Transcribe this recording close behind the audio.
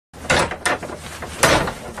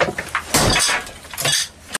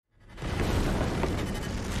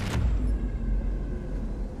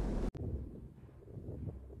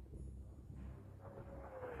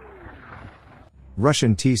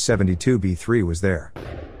Russian T-72B3 was there.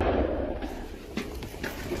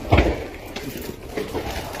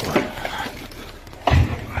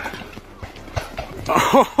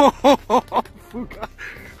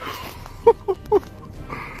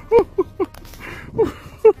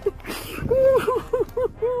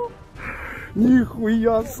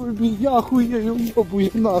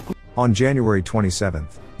 On January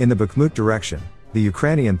 27th, in the Bakhmut direction, the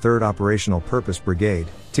Ukrainian 3rd Operational Purpose Brigade,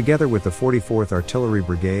 together with the 44th Artillery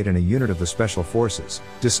Brigade and a unit of the Special Forces,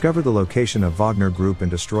 discovered the location of Wagner Group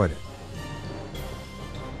and destroyed it.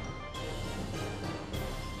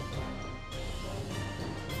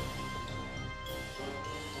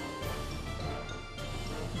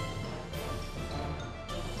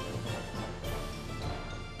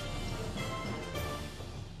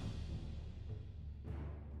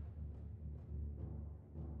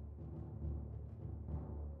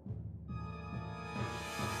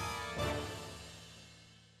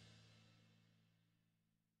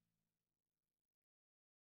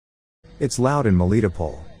 It's loud in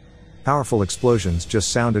Melitopol. Powerful explosions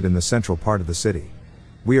just sounded in the central part of the city.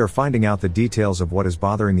 We are finding out the details of what is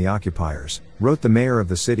bothering the occupiers, wrote the mayor of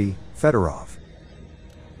the city, Fedorov.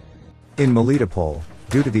 In Melitopol,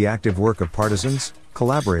 due to the active work of partisans,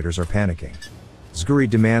 collaborators are panicking. Zguri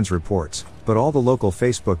demands reports, but all the local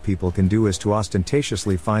Facebook people can do is to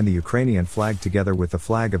ostentatiously find the Ukrainian flag together with the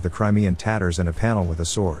flag of the Crimean Tatars and a panel with a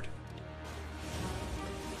sword.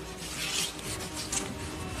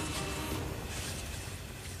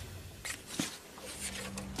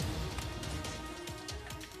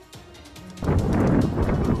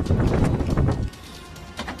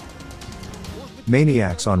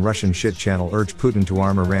 Maniacs on Russian shit channel urge Putin to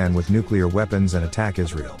arm Iran with nuclear weapons and attack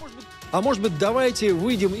Israel. А может быть, давайте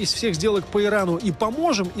выйдем из всех сделок по Ирану и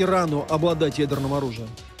поможем Ирану обладать ядерным оружием?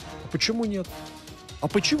 А почему нет? А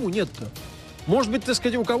почему нет-то? Может быть, так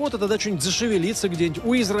сказать, у кого-то тогда что-нибудь зашевелится где-нибудь,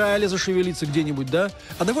 у Израиля зашевелится где-нибудь, да?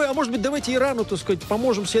 А может быть, давайте Ирану, так сказать,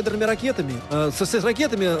 поможем с ядерными ракетами, с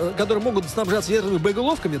ракетами, которые могут снабжаться ядерными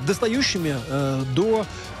боеголовками, достающими до,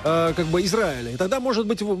 как бы, Израиля. И тогда, может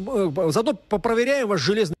быть, заодно попроверяем ваш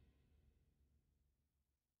железный...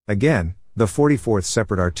 Again, the 44th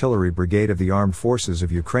Separate Artillery Brigade of the Armed Forces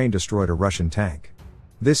of Ukraine destroyed a Russian tank.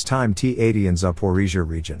 This time T-80 in Zaporizhia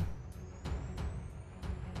region.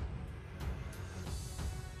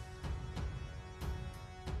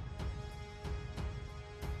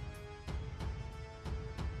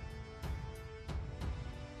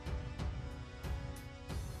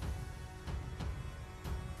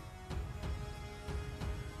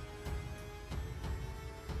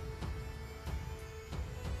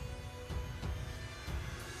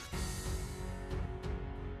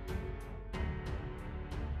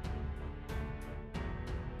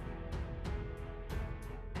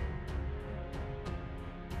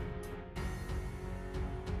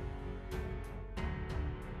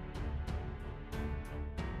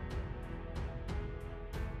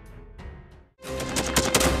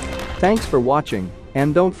 Thanks for watching,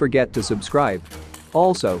 and don't forget to subscribe.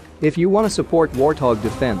 Also, if you want to support Warthog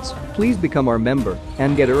Defense, please become our member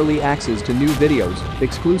and get early access to new videos,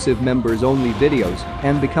 exclusive members-only videos,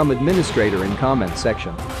 and become administrator in comment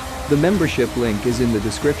section. The membership link is in the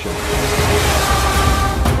description.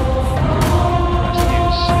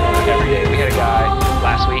 Rescues every day. We had a guy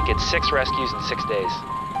last week at 6 rescues in 6 days.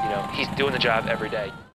 You know, he's doing the job every day.